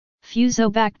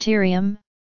Fusobacterium,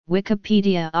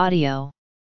 Wikipedia audio.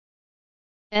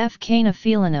 F.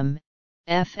 caenophylinum,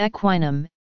 F. equinum,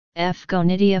 F.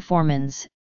 gonidiaformans,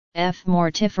 F.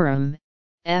 mortiferum,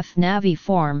 F.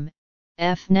 naviform,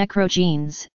 F.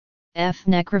 necrogenes, F.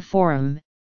 necrophorum,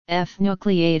 F.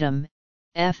 nucleatum,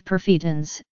 F.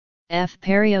 perfetans, F.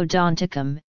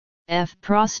 periodonticum, F.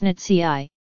 prosnitzii,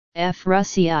 F.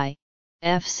 russii,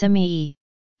 F. simii,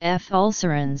 F.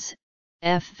 ulcerans,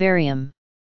 F. varium.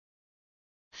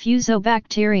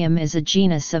 Fusobacterium is a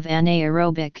genus of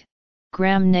anaerobic,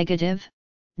 gram-negative,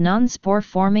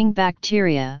 non-spore-forming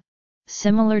bacteria,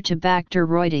 similar to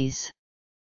Bacteroides.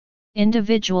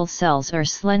 Individual cells are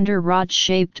slender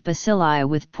rod-shaped bacilli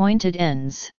with pointed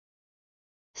ends.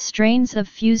 Strains of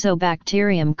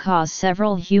Fusobacterium cause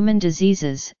several human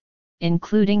diseases,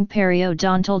 including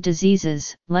periodontal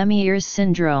diseases, Lemierre's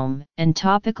syndrome, and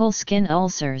topical skin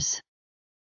ulcers.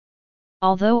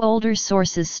 Although older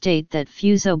sources state that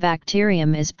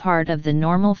Fusobacterium is part of the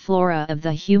normal flora of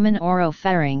the human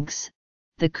oropharynx,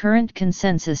 the current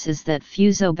consensus is that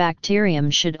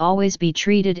Fusobacterium should always be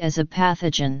treated as a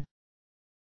pathogen.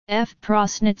 F.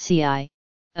 prosnitzii,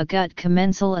 a gut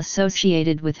commensal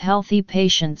associated with healthy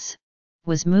patients,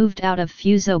 was moved out of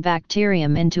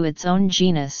Fusobacterium into its own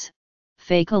genus,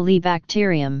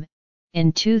 Faecalibacterium,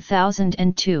 in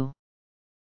 2002.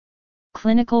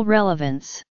 Clinical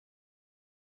relevance.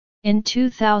 In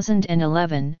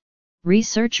 2011,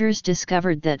 researchers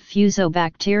discovered that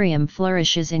Fusobacterium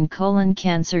flourishes in colon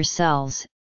cancer cells,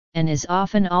 and is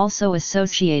often also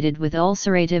associated with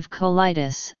ulcerative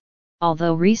colitis,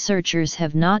 although researchers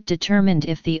have not determined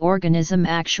if the organism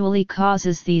actually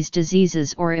causes these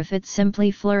diseases or if it simply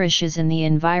flourishes in the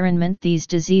environment these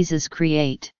diseases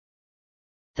create.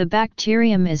 The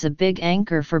bacterium is a big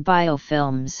anchor for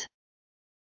biofilms.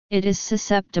 It is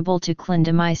susceptible to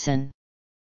clindamycin.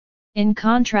 In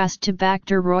contrast to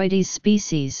Bacteroides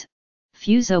species,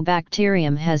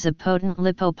 Fusobacterium has a potent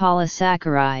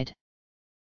lipopolysaccharide.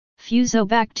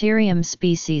 Fusobacterium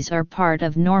species are part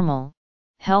of normal,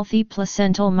 healthy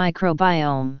placental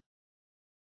microbiome.